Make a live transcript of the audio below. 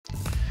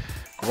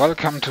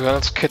Welcome to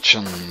Hell's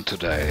Kitchen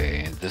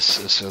today. This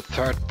is the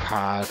third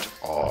part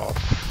of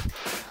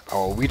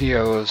our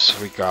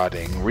videos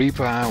regarding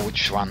Reaper,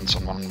 which runs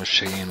on one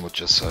machine, which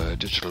is a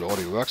digital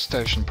audio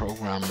workstation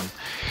program.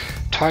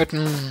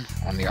 Titan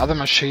on the other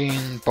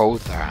machine,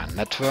 both are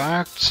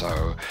networked,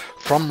 so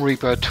from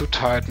Reaper to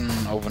Titan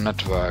over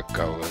network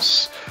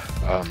goes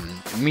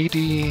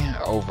MIDI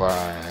over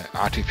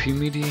RTP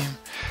MIDI.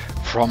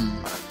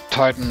 From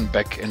Titan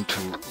back into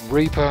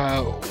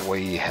Reaper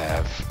we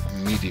have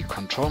MIDI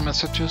control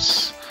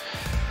messages.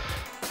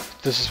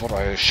 This is what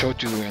I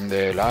showed you in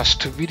the last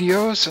two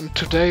videos, and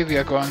today we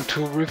are going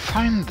to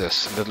refine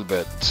this a little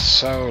bit.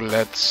 So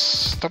let's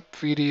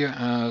stop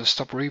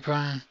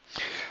Reaper.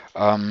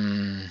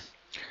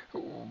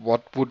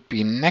 What would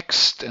be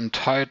next in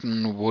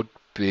Titan would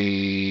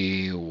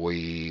be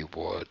we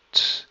would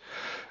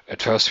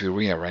at first we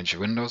rearrange the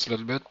windows a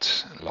little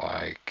bit,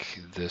 like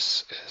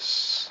this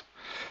is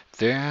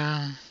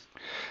there.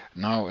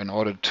 Now in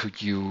order to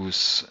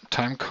use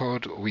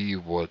timecode we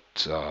would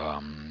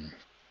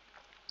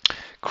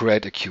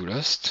create a cue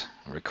list,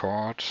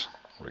 record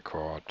a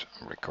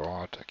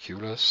cue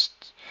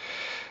list,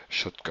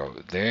 should go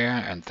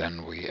there, and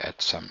then we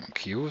add some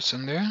cues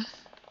in there.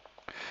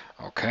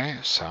 Okay,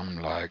 some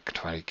like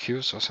 20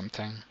 cues or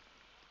something.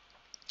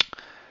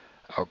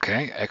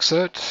 Okay,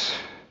 exit.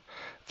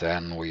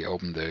 Then we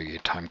open the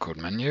timecode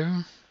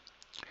menu.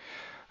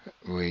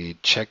 We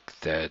check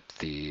that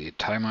the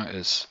timer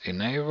is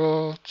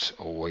enabled.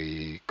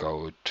 We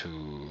go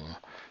to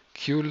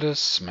cue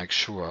list, make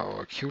sure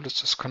our cue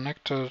list is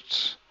connected,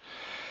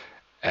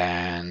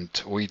 and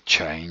we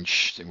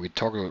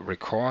toggle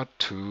record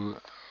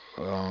to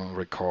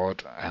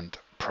record and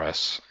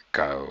press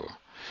go.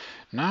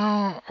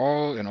 Now,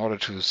 in order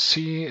to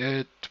see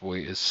it,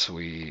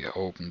 we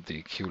open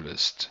the cue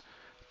list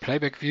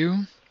playback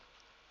view.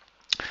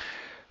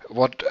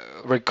 What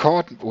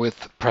record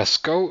with press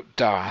go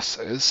does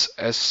is,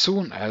 as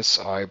soon as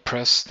I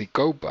press the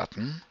go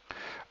button,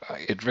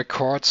 it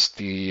records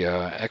the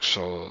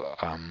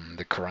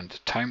the current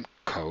time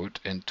code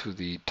into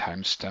the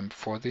timestamp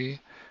for the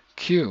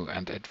cue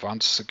and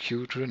advances the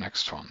cue to the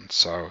next one.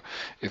 So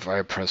if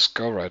I press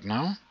go right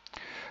now,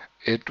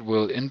 it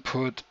will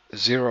input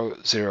 000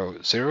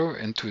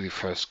 into the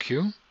first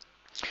cue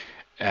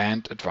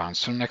and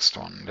advance to the next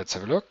one. Let's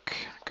have a look.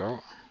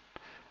 Go.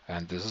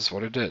 And this is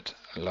what it did.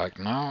 Like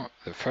now,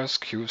 the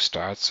first cue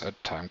starts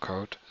at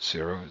timecode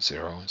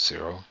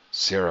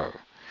 0000.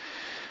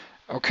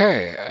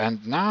 Okay,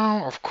 and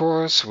now of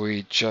course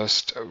we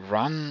just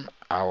run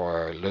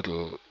our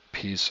little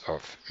piece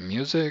of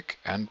music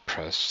and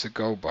press the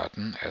go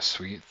button as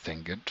we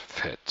think it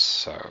fits.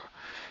 So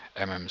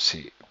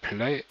MMC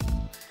play,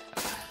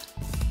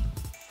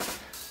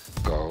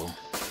 go,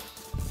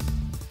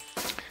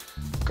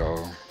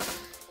 go,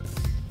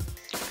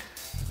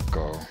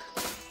 go,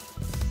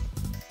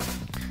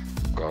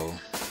 go,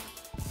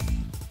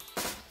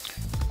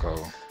 go,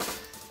 go,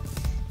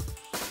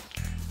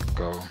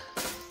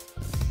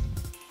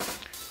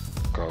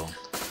 go, go,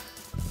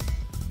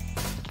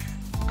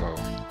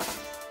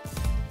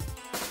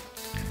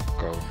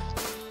 go,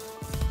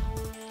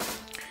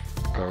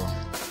 go,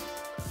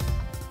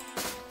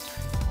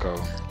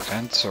 go,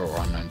 and so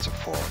on and so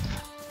forth.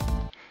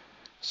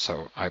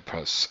 So I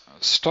press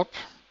stop.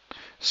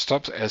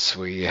 Stop as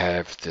we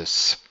have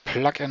this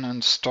plugin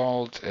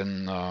installed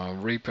in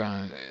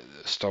Reaper.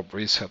 Stop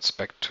resets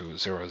back to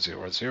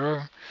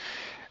 000,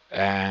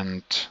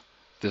 and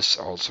this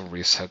also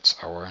resets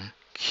our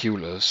cue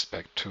list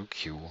back to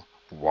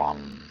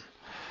Q1.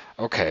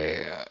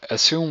 Okay,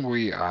 assume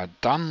we are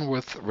done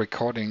with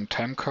recording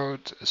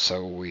timecode,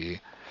 so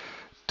we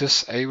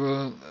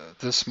disable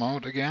this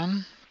mode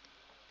again.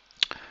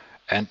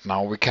 And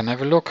now we can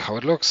have a look how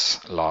it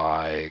looks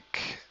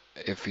like.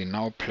 If we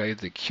now play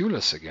the cue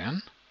list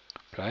again,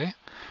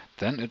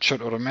 then it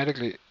should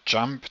automatically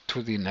jump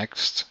to the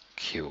next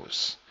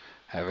cues.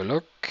 Have a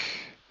look.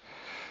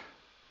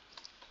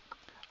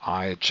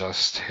 I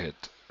just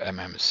hit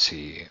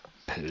MMC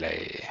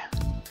play.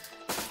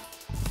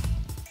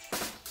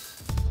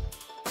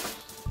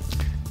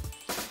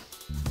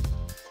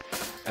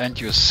 And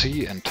you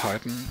see in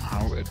Titan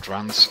how it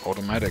runs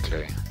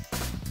automatically.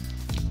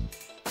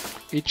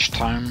 Each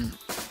time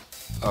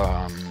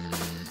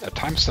a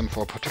timestamp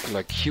for a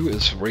particular cue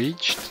is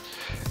reached,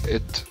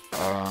 it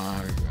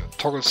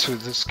toggles to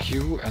this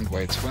cue and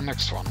waits for the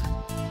next one.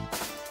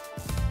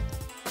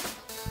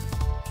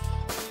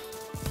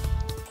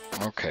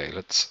 Okay,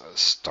 let's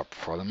stop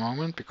for the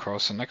moment,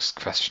 because the next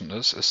question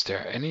is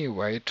there any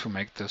way to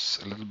make this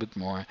a little bit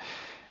more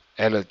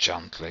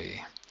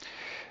elegantly?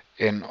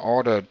 In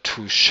order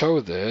to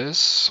show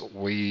this,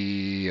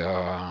 we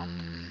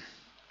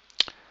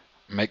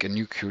make a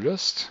new cue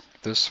list.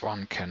 This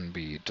one can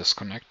be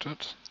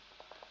disconnected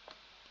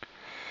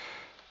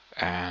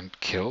and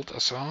killed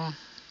as well.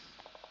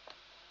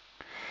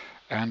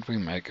 And we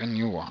make a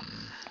new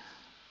one.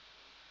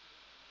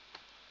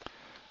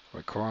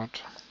 Record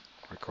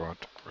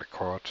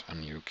a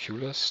new cue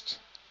list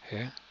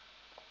here.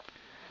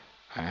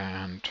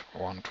 and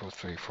 1, 2,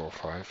 3, 4,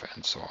 5,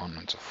 and so on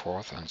and so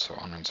forth, and so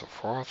on and so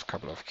forth.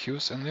 Couple of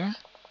cues in there.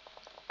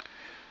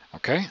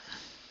 Okay.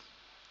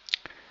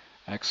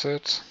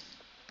 Exit.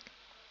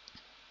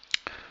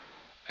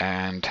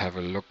 And have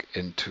a look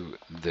into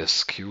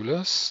this cue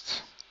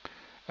list.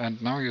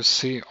 And now you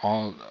see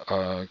all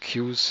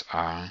cues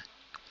are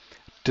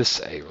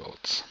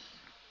disabled.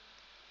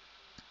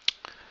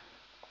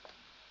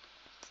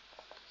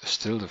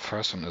 Still the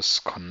first one is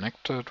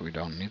connected. We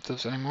don't need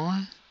this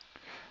anymore.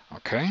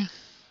 Okay.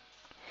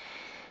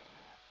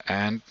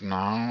 And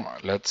now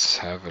let's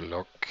have a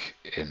look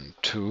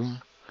into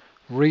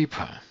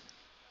Reaper.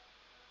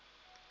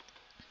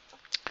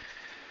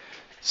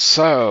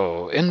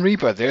 So in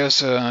Reaper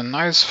there's a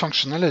nice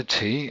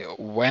functionality.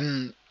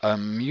 When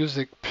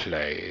music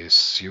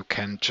plays, you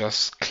can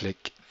just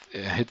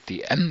hit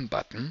the M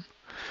button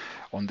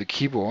on the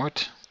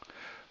keyboard,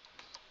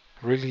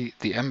 really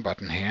the M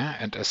button here,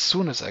 and as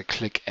soon as I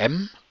click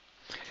M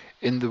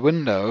in the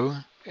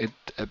window, it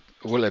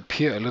will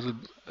appear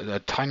a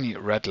tiny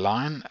red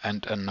line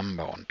and a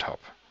number on top.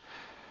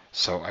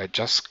 So I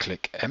just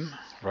click M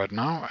right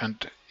now,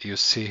 and you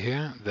see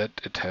here that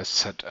it has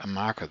set a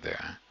marker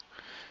there.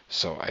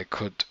 So I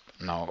could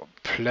now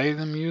play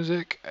the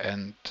music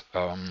and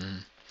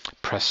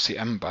press the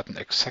M button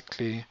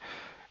exactly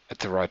at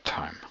the right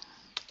time.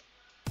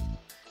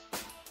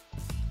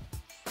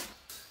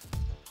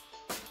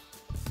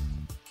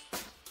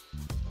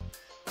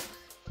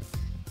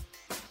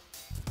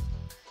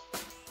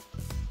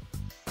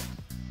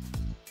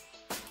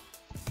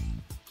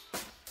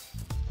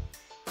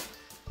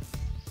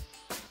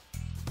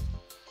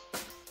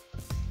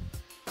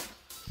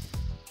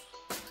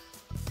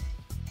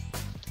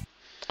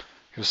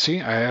 You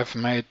see, I have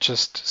made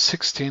just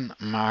 16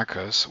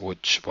 markers,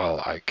 which,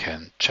 well, I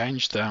can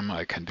change them,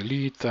 I can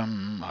delete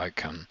them, I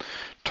can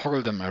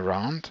toggle them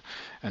around.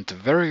 And the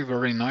very,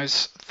 very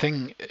nice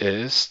thing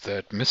is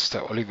that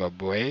Mr. Oliver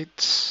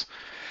Bates,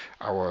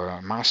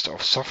 our master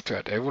of software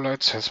at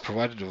Avolites, has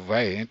provided a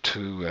way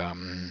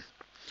to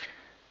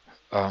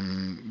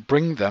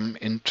bring them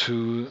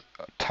into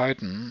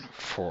Titan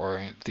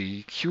for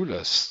the cue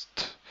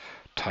list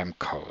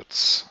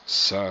timecodes.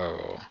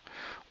 So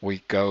we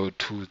go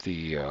to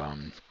the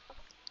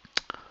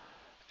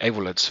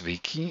Avolites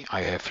wiki.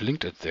 I have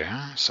linked it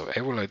there. So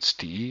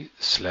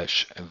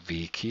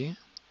avolites.de/wiki.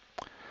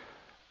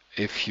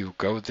 If you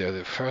go there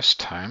the first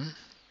time,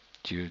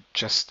 you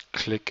just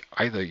click,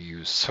 either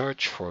you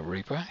search for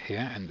Reaper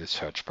here in the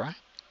search bar,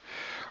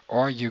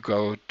 or you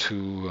go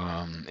to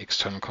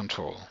external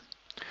control.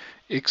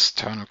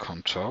 External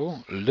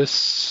control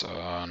lists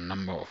a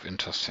number of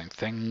interesting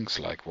things,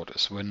 like what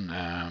is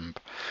Winamp,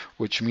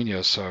 which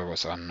media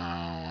servers are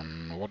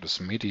known, what is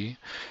MIDI,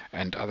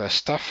 and other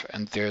stuff.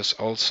 And there's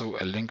also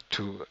a link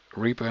to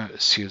Reaper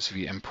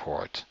CSV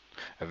import,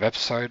 a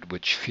website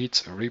which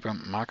feeds a Reaper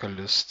marker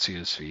list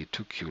CSV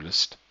to cue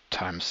list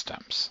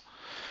timestamps.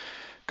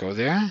 Go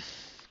there,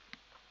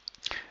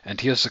 and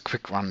here's a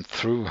quick run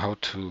through how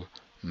to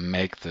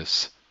make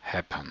this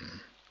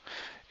happen.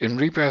 In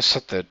Reaper,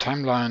 set the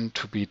timeline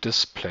to be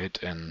displayed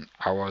in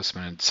hours,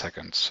 minutes,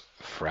 seconds,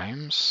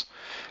 frames.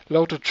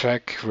 Load a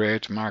track,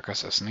 create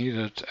markers as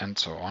needed, and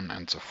so on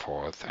and so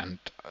forth. And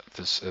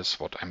this is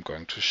what I'm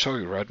going to show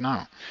you right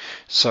now.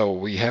 So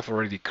we have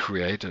already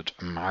created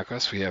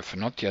markers. We have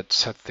not yet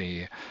set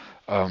the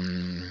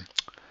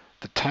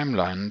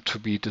timeline to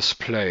be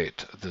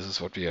displayed. This is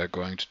what we are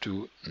going to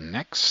do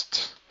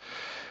next.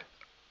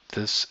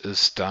 This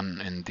is done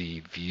in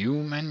the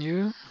View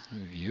menu.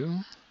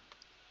 View.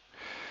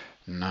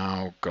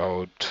 Now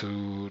go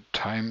to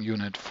time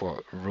unit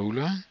for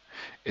ruler.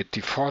 It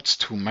defaults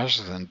to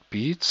measures and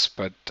beats,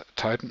 but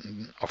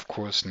Titan of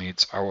course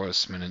needs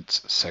hours,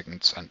 minutes,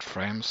 seconds and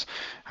frames,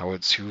 how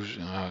it's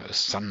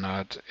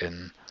standard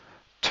in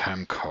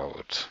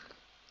Timecode.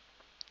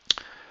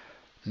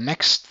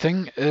 Next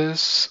thing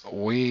is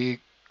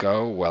we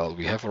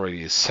have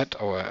already set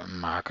our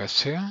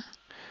markers here.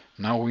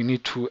 Now we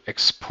need to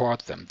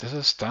export them. This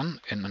is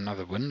done in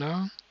another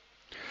window.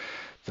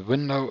 The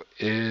window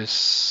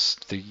is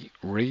the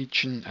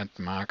Region and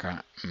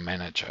Marker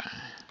Manager.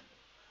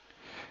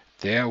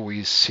 There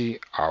we see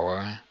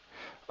our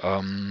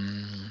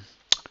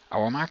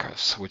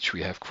markers, which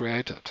we have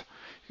created.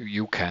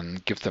 You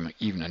can give them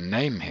even a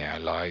name here,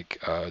 like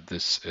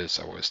this is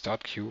our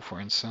start cue, for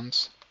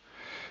instance.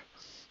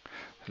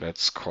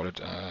 Let's call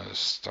it a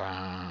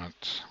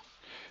start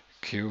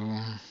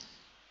cue.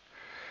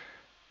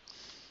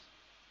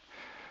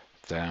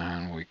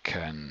 Then we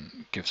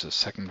can give the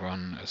second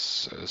one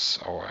as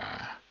our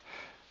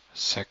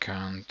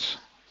second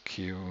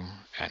cue,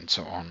 and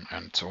so on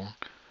and so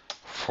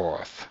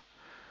forth.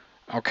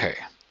 Okay,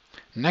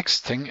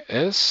 next thing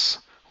is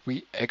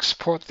we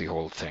export the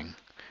whole thing.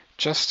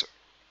 Just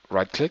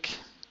right click,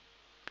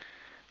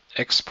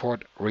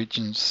 export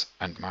regions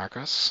and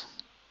markers,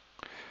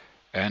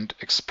 and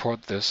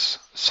export this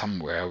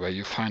somewhere where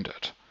you find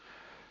it.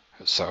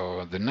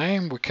 So the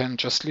name, we can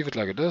just leave it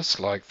like it is,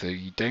 like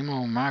the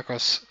demo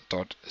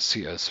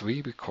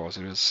markers.csv, because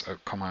it is a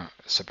comma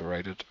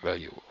separated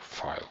value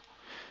file.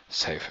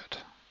 Save it.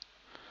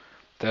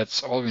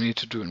 That's all we need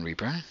to do in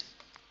Reaper.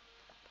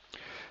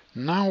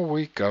 Now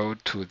we go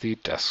to the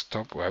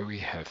desktop where we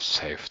have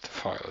saved the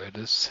file. It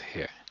is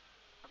here.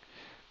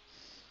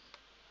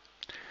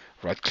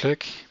 Right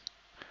click.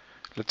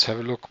 Let's have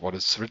a look what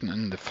is written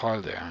in the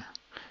file there.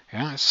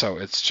 Yeah, so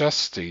it's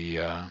just the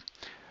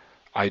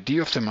ID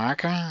of the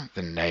marker,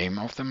 the name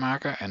of the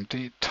marker, and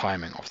the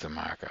timing of the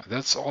marker.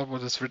 That's all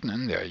what is written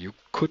in there. You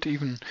could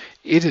even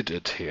edit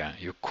it here.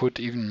 You could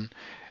even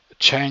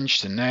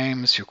change the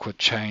names, you could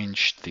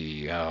change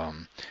the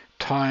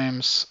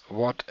times,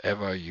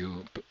 whatever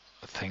you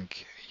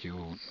think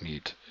you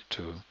need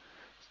to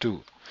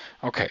do.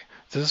 Okay,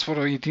 this is what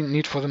we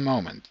need for the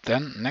moment.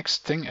 Then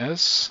next thing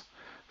is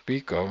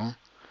we go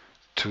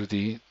to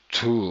the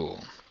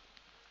tool.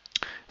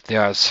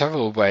 There are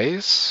several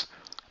ways,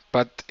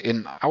 but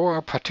in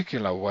our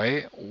particular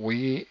way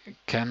we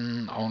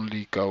can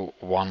only go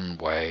one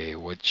way,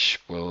 which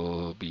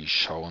will be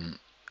shown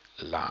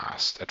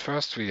last. At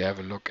first we have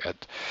a look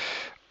at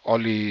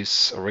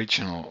Ollie's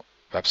original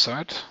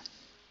website.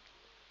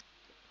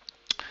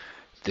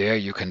 There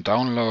you can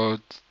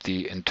download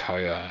the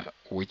entire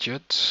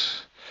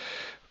widget,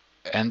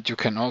 and you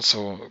can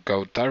also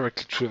go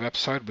directly to the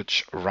website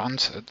which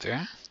runs it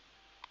there.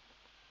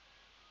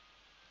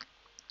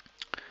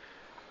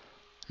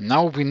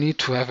 Now we need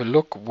to have a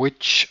look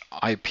which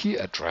IP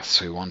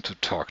address we want to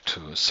talk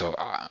to. So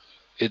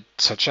it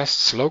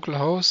suggests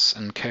localhost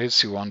in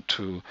case you want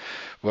to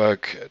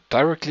work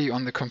directly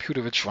on the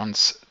computer which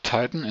runs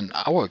Titan. In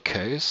our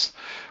case,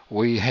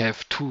 we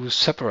have two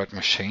separate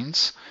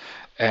machines,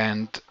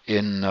 and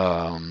in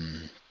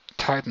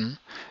Titan,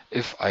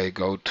 if I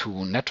go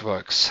to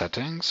network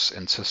settings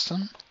in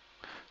system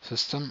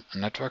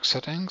network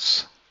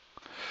settings,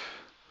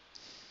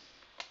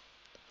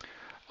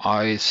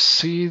 I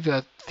see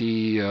that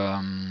the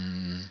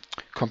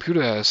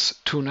computer has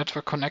two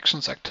network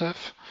connections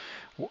active.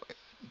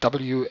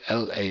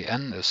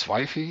 WLAN is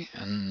Wi-Fi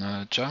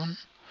in German,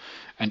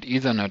 and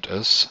Ethernet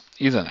is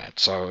Ethernet.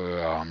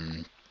 So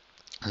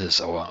this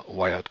is our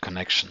wired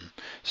connection.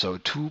 So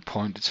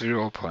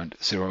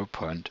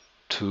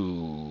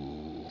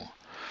 2.0.0.2.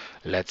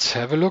 Let's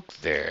have a look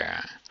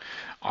there.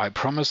 I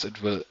promise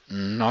it will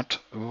not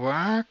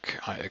work.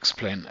 I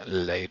explain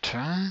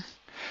later.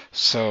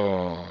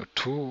 So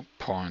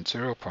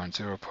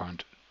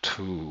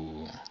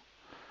 2.0.0.2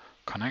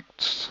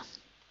 connects,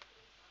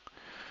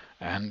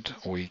 and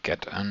we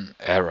get an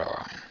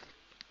error.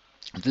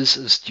 This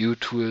is due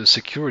to a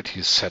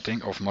security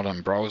setting of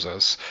modern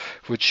browsers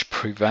which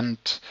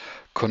prevent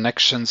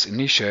connections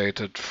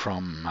initiated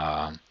from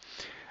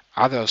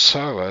other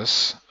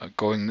servers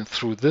going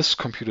through this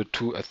computer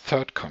to a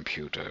third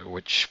computer,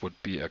 which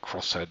would be a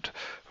cross-site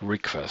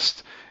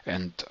request,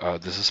 and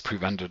this is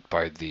prevented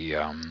by the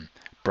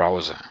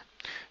browser.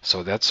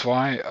 So that's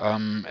why,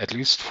 at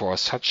least for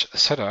such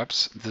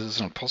setups, this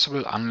is not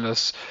possible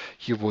unless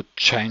you would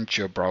change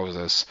your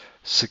browser's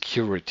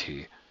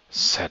security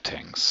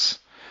settings.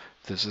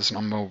 This is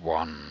number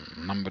one.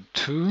 Number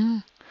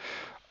two,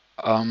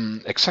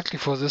 exactly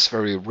for this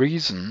very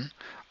reason,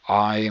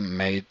 I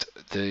made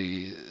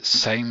the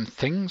same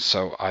thing.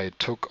 So I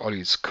took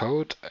Ollie's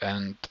code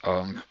and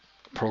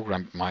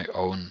programmed my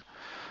own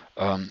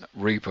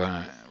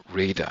Reaper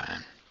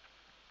reader.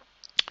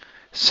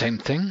 Same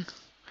thing.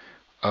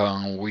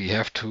 We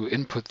have to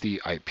input the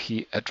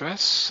IP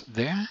address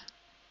there,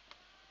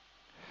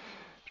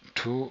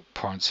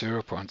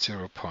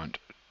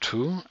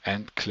 2.0.0.2,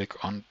 and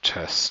click on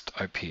test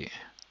IP.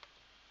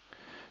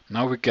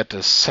 Now we get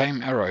the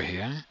same error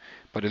here,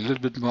 but a little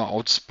bit more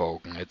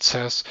outspoken. It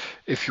says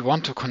if you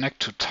want to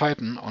connect to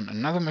Titan on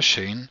another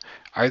machine,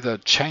 either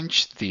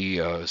change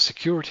the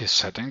security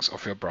settings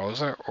of your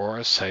browser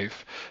or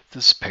save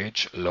this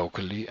page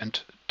locally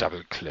and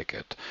double click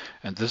it.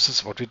 And this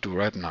is what we do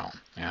right now.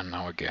 And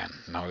now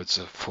again, now it's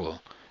a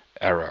full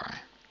error,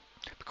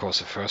 because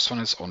the first one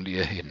is only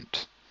a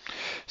hint.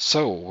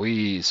 So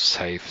we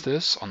save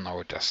this on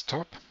our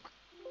desktop.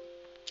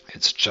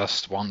 It's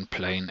just one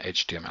plain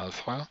HTML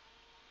file,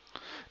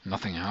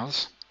 nothing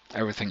else,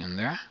 everything in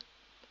there.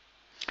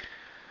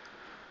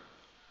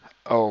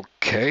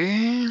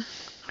 Okay,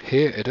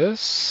 here it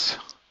is,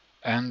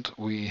 and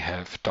we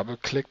have double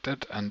clicked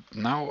it, and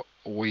now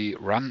we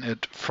run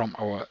it from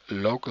our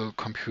local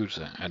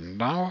computer. And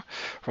now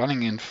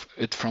running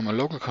it from a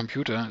local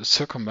computer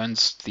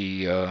circumvents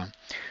the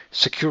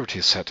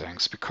security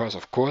settings, because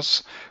of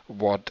course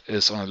what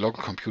is on a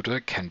local computer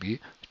can be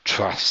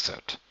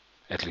trusted.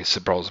 At least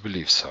the browser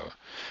believes so.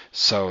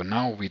 So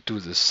now we do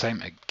the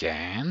same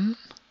again.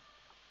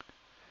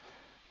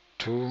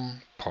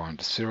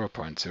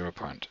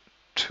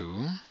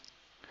 2.0.0.2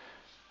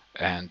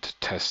 and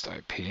test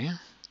IP.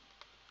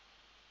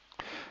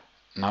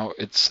 Now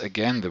it's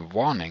again the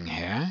warning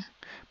here,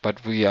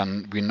 but we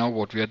know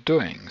what we are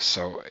doing,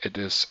 so it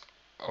is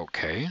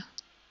okay.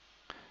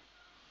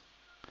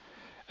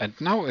 And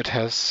now it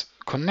has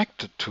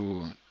connected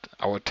to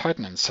our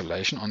Titan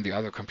installation on the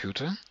other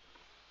computer.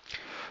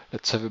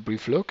 Let's have a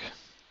brief look.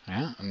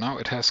 Yeah, now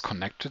it has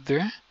connected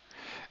there,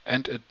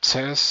 and it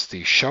says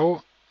the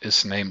show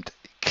is named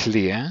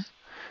clear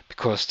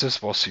because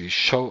this was the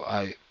show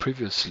I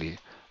previously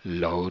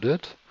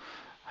loaded.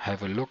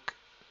 Have a look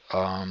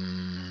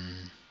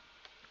in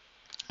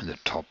the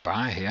top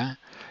bar here.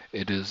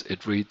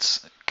 It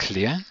reads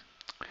clear,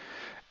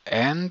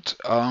 and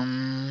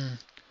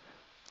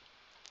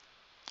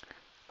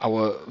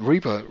our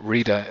Reaper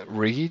reader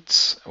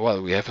reads,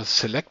 well, we have a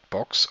select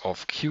box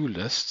of queue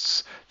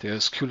lists.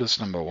 There's queue list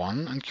number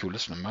 1 and queue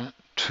list number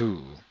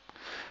 2.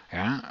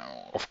 Yeah,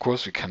 of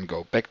course we can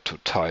go back to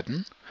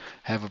Titan,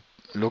 have a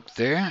look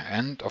there,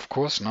 and of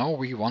course now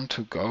we want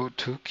to go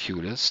to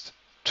queue list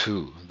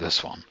 2,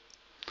 this one.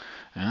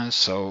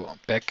 So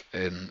back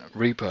in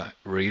Reaper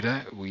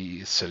reader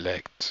we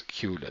select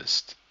queue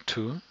list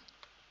 2.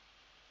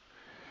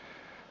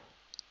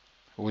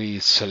 We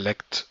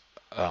select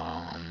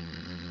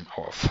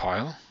our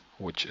file,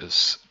 which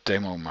is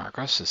demo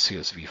markers, the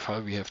CSV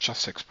file we have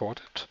just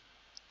exported.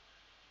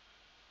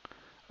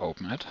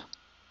 Open it.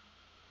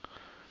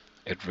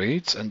 It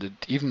reads, and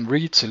it even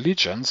reads the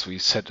legends we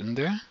set in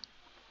there.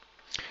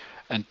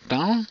 And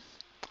now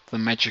the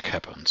magic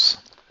happens.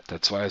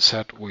 That's why I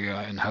said we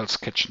are in Hell's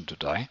Kitchen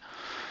today.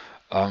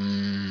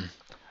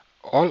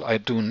 All I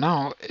do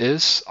now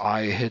is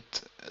I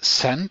hit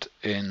send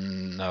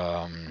in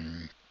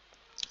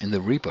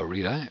the Reaper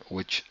reader,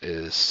 which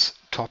is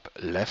top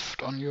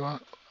left on your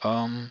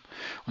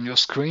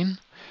screen,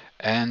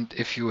 and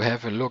if you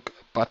have a look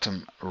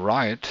bottom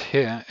right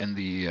here in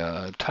the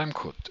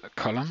timecode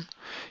column,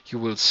 you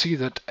will see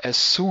that as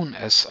soon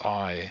as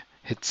I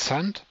hit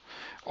send,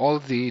 all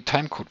the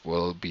timecode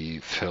will be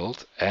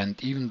filled,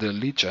 and even the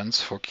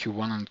legends for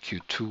Q1 and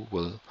Q2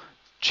 will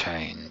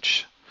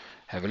change.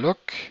 Have a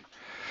look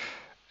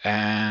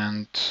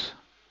and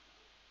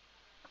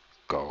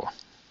go.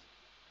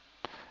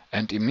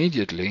 And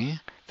immediately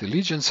the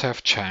legends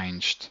have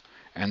changed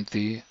and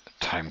the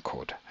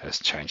timecode has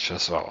changed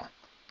as well.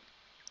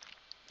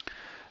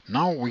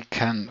 Now we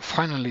can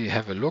finally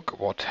have a look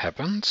what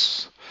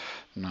happens.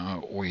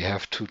 Now we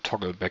have to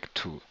toggle back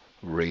to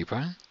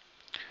Reaper.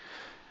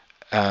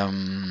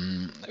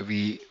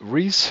 We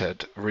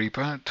reset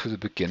Reaper to the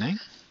beginning.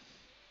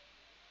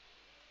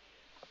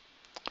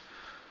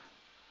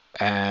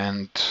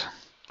 And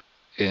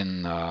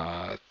in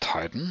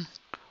Titan,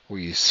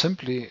 we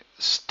simply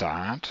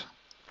start.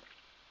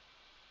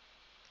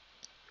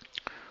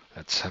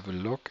 Let's have a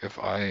look if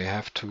I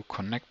have to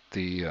connect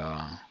the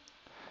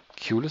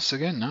queue list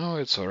again. No,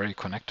 it's already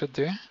connected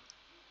there.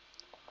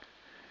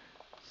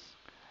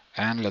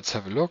 And let's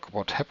have a look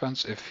what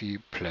happens if we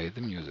play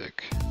the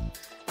music.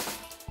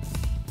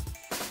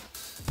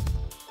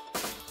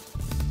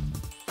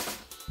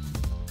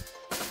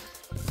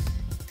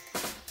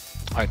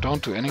 I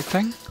don't do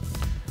anything,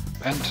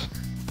 and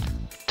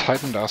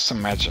Titan does the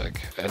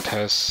magic. It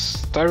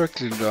has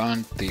directly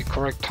learned the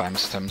correct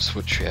timestamps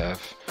which we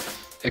have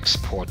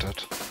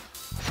exported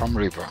from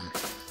Reaper.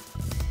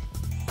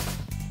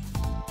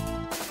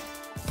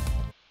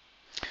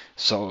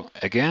 So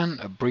again,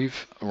 a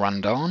brief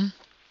rundown.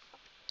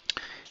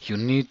 You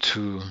need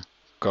to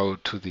go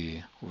to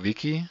the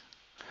wiki,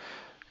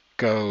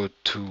 go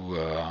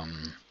to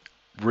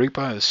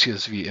Reaper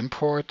CSV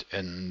import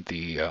in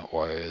the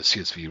or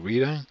CSV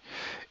reader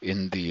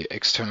in the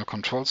external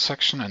control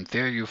section, and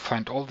there you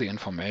find all the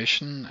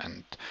information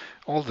and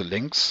all the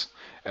links.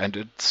 And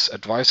it's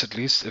advised, at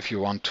least if you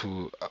want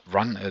to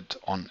run it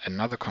on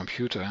another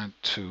computer,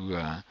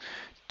 to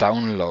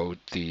download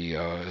the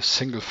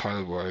single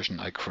file version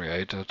I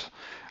created,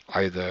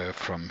 either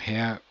from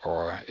here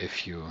or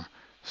if you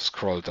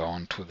scroll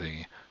down to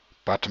the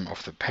bottom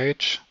of the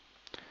page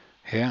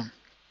here.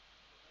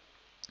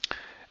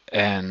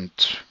 And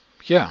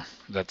yeah,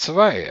 that's the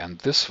way. And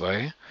this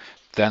way,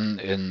 then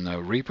in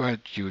Reaper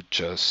you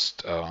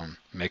just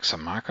make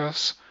some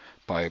markers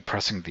by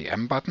pressing the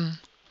M button,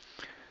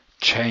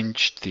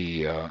 change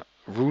the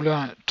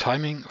ruler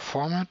timing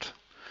format,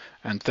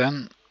 and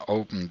then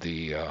open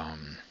the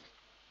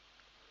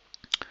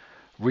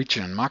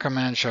region and marker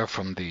manager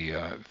from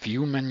the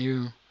view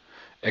menu,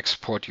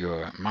 export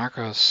your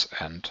markers,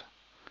 and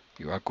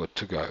you are good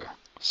to go.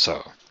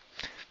 So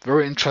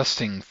very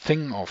interesting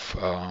thing of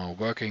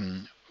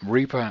working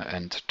Reaper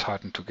and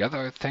Titan together,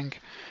 I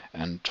think,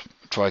 and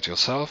try it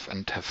yourself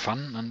and have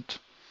fun, and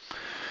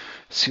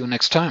see you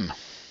next time.